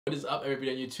What is up,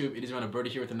 everybody on YouTube? It is Birdie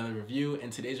here with another review,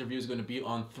 and today's review is going to be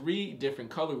on 3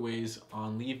 different colorways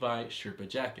on Levi Sherpa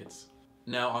jackets.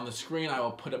 Now on the screen I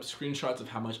will put up screenshots of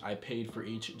how much I paid for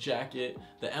each jacket.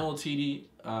 The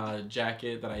MLTD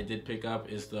jacket that I did pick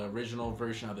up is the original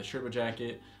version of the Sherpa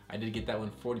jacket. I did get that one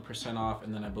 40% off,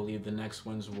 and then I believe the next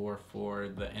ones were for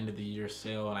the end of the year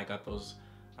sale, and I got those,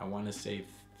 I want to say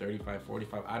 35,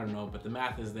 45, I don't know, but the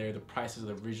math is there. The prices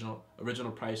of the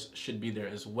original price should be there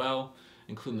as well,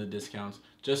 including the discounts.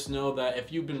 Just know that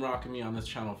if you've been rocking me on this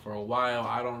channel for a while,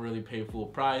 I don't really pay full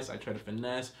price. I try to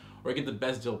finesse or get the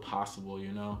best deal possible,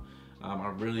 you know. I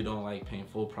really don't like paying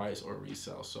full price or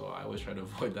resale, so I always try to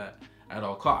avoid that at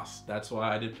all costs. That's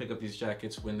why I did pick up these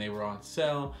jackets when they were on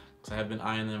sale, because I have been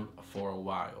eyeing them for a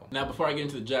while. Now before I get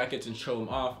into the jackets and show them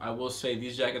off, I will say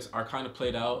these jackets are kind of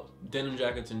played out. Denim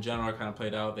jackets in general are kind of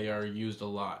played out. They are used a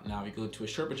lot. Now you go to a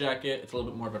Sherpa jacket, it's a little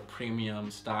bit more of a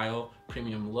premium style,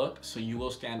 premium look, so you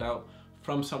will stand out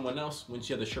from someone else once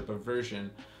you have the Sherpa version.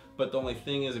 But the only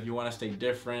thing is, if you want to stay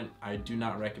different, I do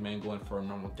not recommend going for a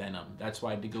normal denim. That's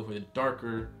why I did go for the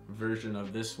darker version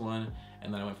of this one,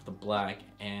 and then I went for the black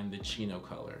and the chino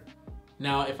color.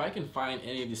 Now, if I can find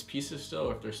any of these pieces still,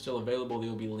 or if they're still available,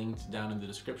 they'll be linked down in the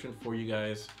description for you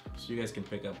guys, so you guys can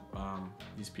pick up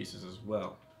these pieces as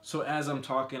well. So as I'm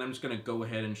talking, I'm just gonna go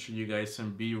ahead and show you guys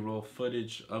some B-roll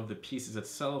footage of the pieces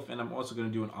itself, and I'm also gonna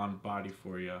do an on body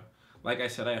for you. Like I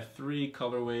said, I have 3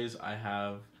 colorways. I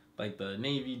have like the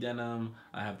navy denim,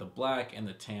 I have the black, and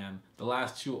the tan. The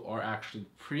last 2 are actually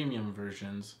premium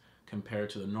versions compared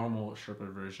to the normal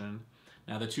Sherpa version.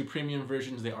 Now the 2 premium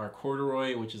versions, they are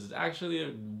corduroy, which is actually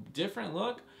a different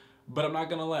look, but I'm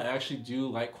not gonna lie, I actually do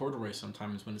like corduroy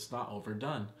sometimes when it's not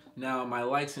overdone. Now my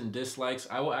likes and dislikes,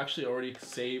 I will actually already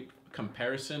say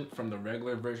comparison from the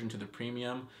regular version to the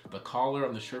premium. The collar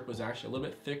on the Sherpa is actually a little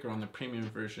bit thicker on the premium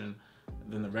version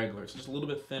than the regular. It's just a little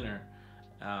bit thinner,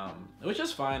 which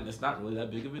is fine. It's not really that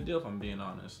big of a deal if I'm being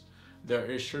honest. There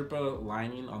is Sherpa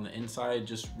lining on the inside,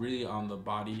 just really on the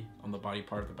body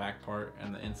part, the back part,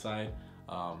 and the inside,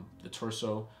 the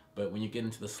torso. But when you get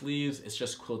into the sleeves, it's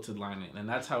just quilted lining, and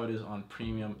that's how it is on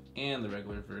premium and the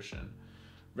regular version.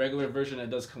 Regular version, it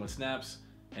does come with snaps,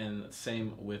 and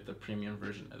same with the premium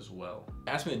version as well.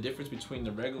 Ask me the difference between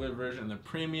the regular version and the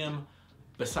premium,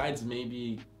 besides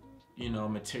maybe, you know,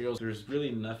 materials. There's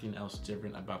really nothing else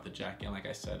different about the jacket. And like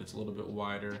I said, it's a little bit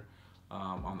wider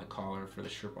on the collar for the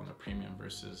Sherpa on the premium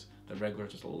versus the regular,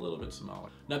 just a little bit smaller.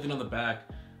 Nothing on the back.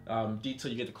 Detail,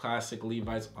 you get the classic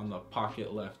Levi's on the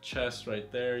pocket left chest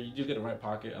right there. You do get a right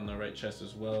pocket on the right chest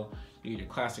as well. You get your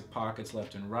classic pockets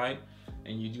left and right,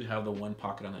 and you do have the 1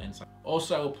 pocket on the inside.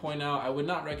 Also, I will point out, I would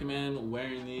not recommend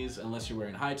wearing these unless you're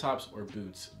wearing high tops or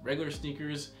boots. Regular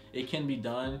sneakers, it can be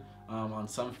done on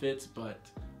some fits, but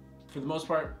for the most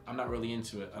part, I'm not really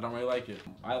into it. I don't really like it.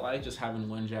 I like just having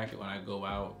 1 jacket when I go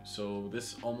out, so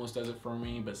this almost does it for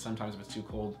me, but sometimes if it's too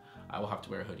cold, I will have to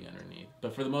wear a hoodie underneath.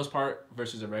 But for the most part,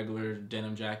 versus a regular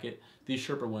denim jacket, these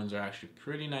Sherpa ones are actually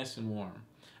pretty nice and warm.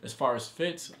 As far as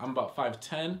fits, I'm about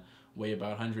 5'10", weigh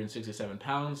about 167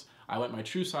 pounds. I went my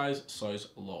true size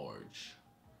large.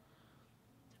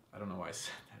 I don't know why I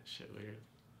said that shit weird.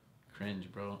 Cringe,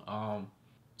 bro.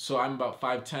 So I'm about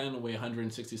 5'10", weigh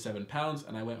 167 pounds,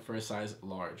 and I went for a size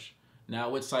large. Now,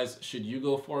 what size should you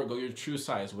go for? Go your true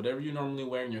size. Whatever you normally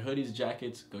wear in your hoodies,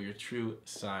 jackets, go your true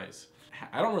size.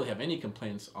 I don't really have any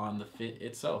complaints on the fit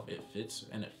itself. It fits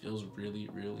and it feels really,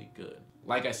 really good.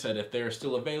 Like I said, if they're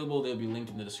still available, they'll be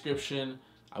linked in the description.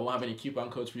 I won't have any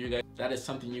coupon codes for you guys. That is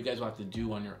something you guys will have to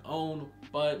do on your own,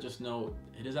 but just know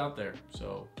it is out there,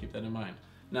 so keep that in mind.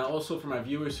 Now, also for my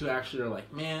viewers who actually are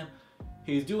like, man,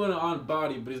 he's doing it on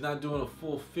body, but he's not doing a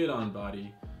full fit on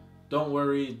body. Don't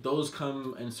worry, those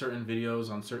come in certain videos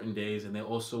on certain days, and they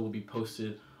also will be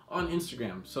posted on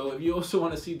Instagram. So if you also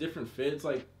want to see different fits,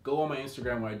 like go on my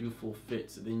Instagram where I do full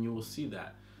fits, then you will see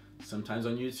that. Sometimes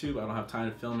on YouTube, I don't have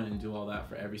time to film it and do all that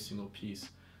for every single piece.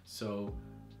 So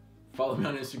follow me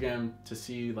on Instagram to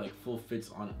see like full fits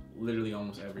on literally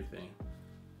almost everything.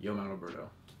 Yo, man, Roberto.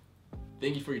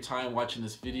 Thank you for your time watching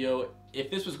this video.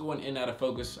 If this was going in and out of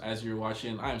focus as you're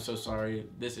watching, I am so sorry.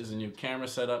 This is a new camera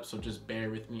setup, so just bear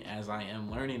with me as I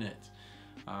am learning it.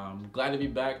 Glad to be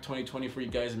back 2020 for you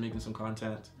guys and making some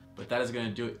content. But that is going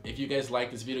to do it. If you guys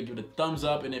like this video, give it a thumbs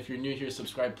up. And if you're new here,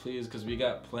 subscribe please, because we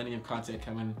got plenty of content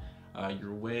coming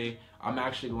your way. I'm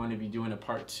actually going to be doing a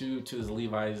part 2 to this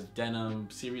Levi's denim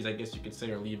series, I guess you could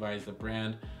say, or Levi's the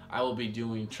brand. I will be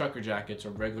doing trucker jackets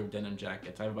or regular denim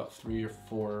jackets. I have about 3 or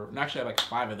 4, actually I have like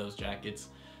 5 of those jackets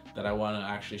that I want to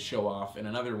actually show off in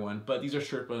another one. But these are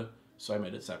Sherpa so I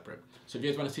made it separate. So if you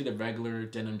guys want to see the regular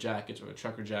denim jackets or the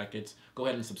trucker jackets, go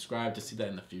ahead and subscribe to see that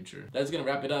in the future. That's gonna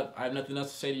wrap it up. I have nothing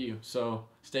else to say to you, so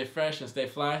stay fresh and stay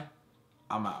fly.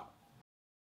 I'm out.